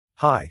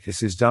Hi,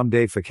 this is Dumb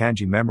Dave for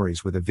Kanji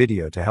Memories with a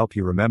video to help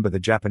you remember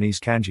the Japanese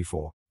kanji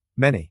for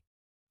many.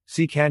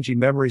 See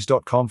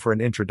kanjimemories.com for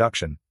an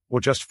introduction, or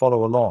just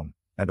follow along,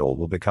 and all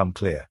will become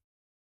clear.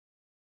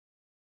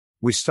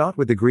 We start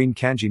with the green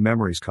Kanji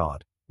Memories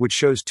card, which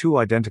shows two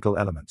identical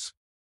elements.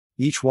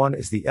 Each one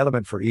is the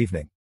element for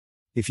evening.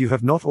 If you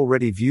have not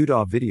already viewed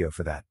our video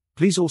for that,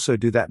 please also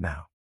do that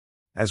now.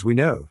 As we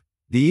know,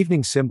 the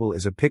evening symbol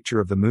is a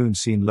picture of the moon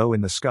seen low in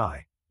the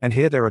sky, and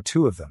here there are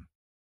two of them.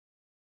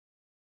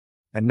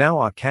 And now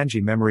our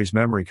Kanji Memories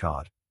memory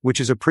card, which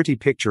is a pretty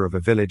picture of a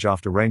village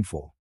after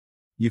rainfall.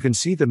 You can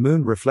see the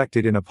moon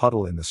reflected in a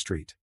puddle in the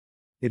street.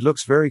 It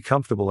looks very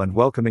comfortable and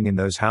welcoming in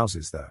those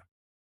houses though.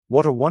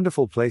 What a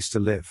wonderful place to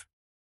live.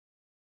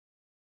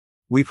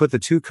 We put the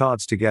two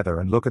cards together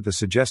and look at the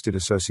suggested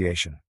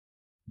association.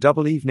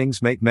 Double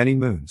evenings make many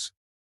moons.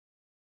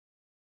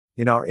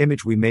 In our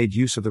image we made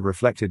use of the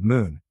reflected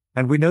moon,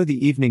 and we know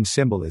the evening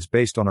symbol is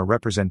based on a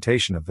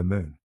representation of the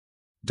moon.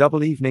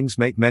 Double evenings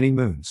make many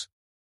moons.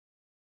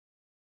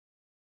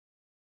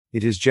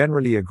 It is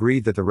generally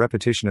agreed that the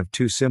repetition of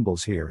two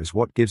symbols here is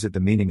what gives it the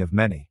meaning of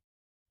many.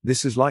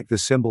 This is like the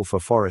symbol for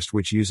forest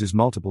which uses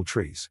multiple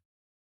trees.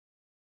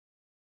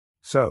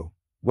 So,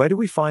 where do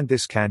we find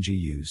this kanji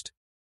used?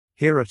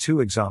 Here are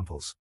two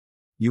examples.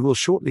 You will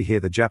shortly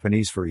hear the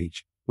Japanese for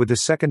each, with the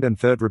second and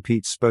third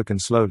repeats spoken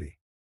slowly.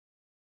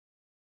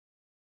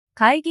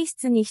 会議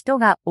室に人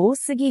が多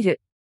すぎる。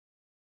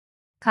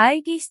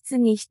会議室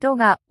に人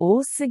が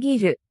多すぎ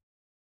る。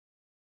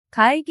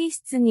会議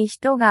室に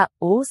人が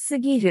多す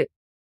ぎる。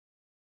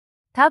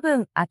多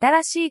分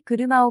新しい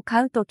車を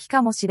買うとき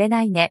かもしれ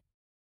ないね。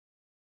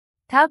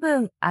多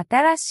分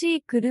新し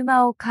い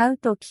車を買う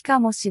とき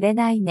かもしれ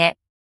ないね。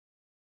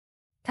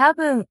多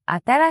分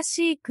新し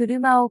い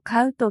車を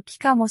買うとき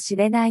かもし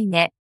れない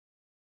ね。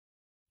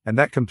And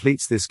that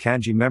completes this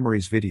Kanji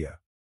Memories video.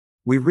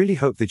 We really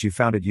hope that you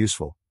found it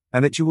useful,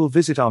 and that you will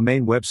visit our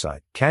main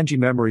website,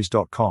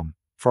 kanjimemories.com,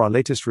 for our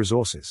latest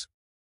resources.